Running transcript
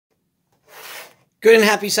Good and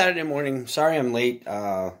happy Saturday morning. Sorry I'm late.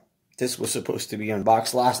 This was supposed to be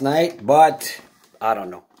unboxed last night, but I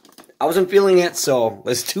don't know. I wasn't feeling it, so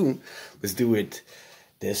let's do it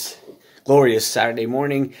this glorious Saturday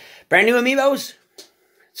morning. Brand new Amiibos.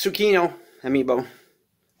 Tsukino Amiibo.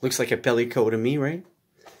 Looks like a pellico to me, right?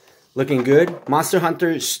 Looking good. Monster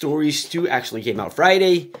Hunter Stories 2 actually came out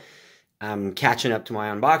Friday. I'm catching up to my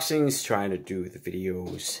unboxings, trying to do the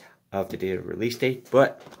videos of the date of release date,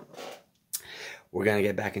 but we're going to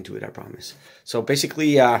get back into it, I promise. So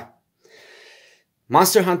basically,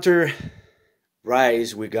 Monster Hunter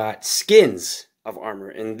Rise, we got skins of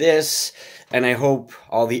armor in this, and I hope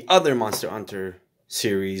all the other Monster Hunter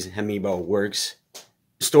series Amiibo works.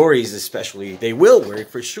 Stories especially, they will work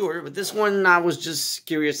for sure, but this one I was just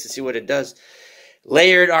curious to see what it does.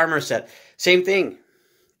 Layered armor set. Same thing.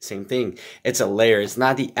 Same thing. It's a layer. It's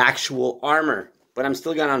not the actual armor, but I'm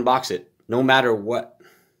still going to unbox it no matter what.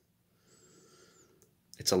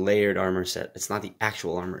 It's a layered armor set. It's not the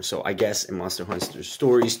actual armor. So I guess in Monster Hunter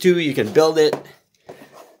Stories 2, you can build it.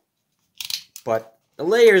 But the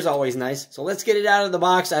layer is always nice. So let's get it out of the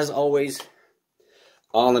box. As always,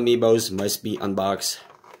 all Amiibos must be unboxed.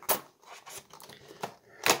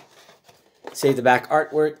 Save the back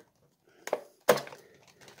artwork.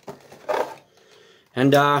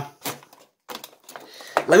 And let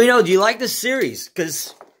me know, do you like this series?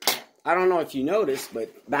 Because I don't know if you noticed,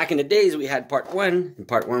 but back in the days we had part 1, and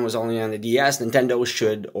part 1 was only on the DS. Nintendo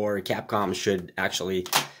should, or Capcom should actually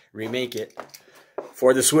remake it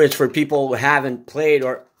for the Switch for people who haven't played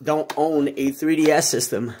or don't own a 3DS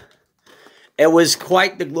system. It was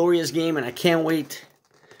quite the glorious game, and I can't wait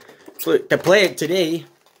to play it today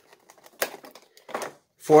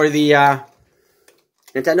for the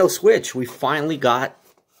Nintendo Switch. We finally got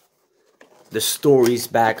the stories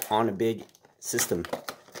back on a big system.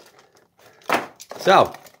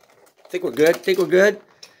 So, I think we're good.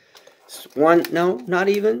 One, no, not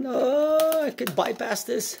even. Oh, I could bypass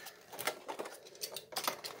this.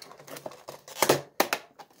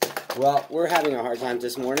 Well, we're having a hard time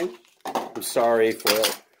this morning. I'm sorry for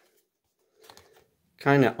it.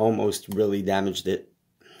 Kind of almost really damaged it.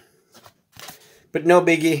 But no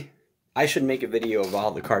biggie. I should make a video of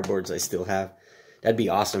all the cardboards I still have. That'd be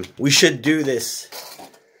awesome. We should do this.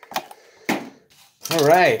 All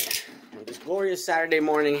right. On this glorious Saturday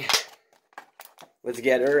morning, let's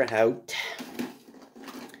get her out.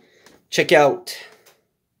 Check out.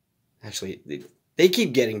 Actually, they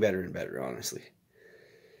keep getting better and better, honestly.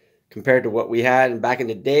 Compared to what we had back in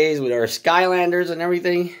the days with our Skylanders and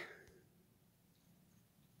everything.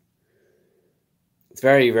 It's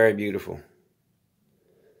very, very beautiful.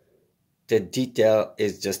 The detail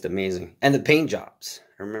is just amazing. And the paint jobs.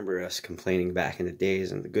 I remember us complaining back in the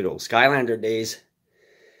days, in the good old Skylander days.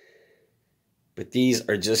 But these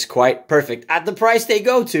are just quite perfect. At the price they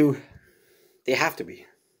go to, they have to be.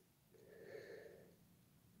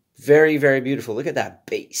 Very, very beautiful. Look at that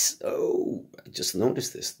base. Oh, I just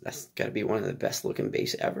noticed this. That's got to be one of the best looking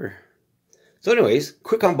base ever. So anyways,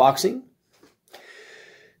 quick unboxing.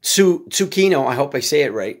 Tsukino, I hope I say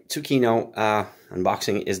it right. Tsukino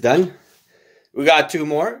unboxing is done. We got 2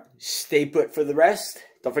 more. Stay put for the rest.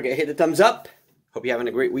 Don't forget to hit the thumbs up. Hope you're having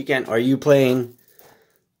a great weekend. Are you playing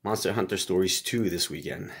Monster Hunter Stories 2 this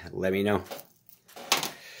weekend? Let me know.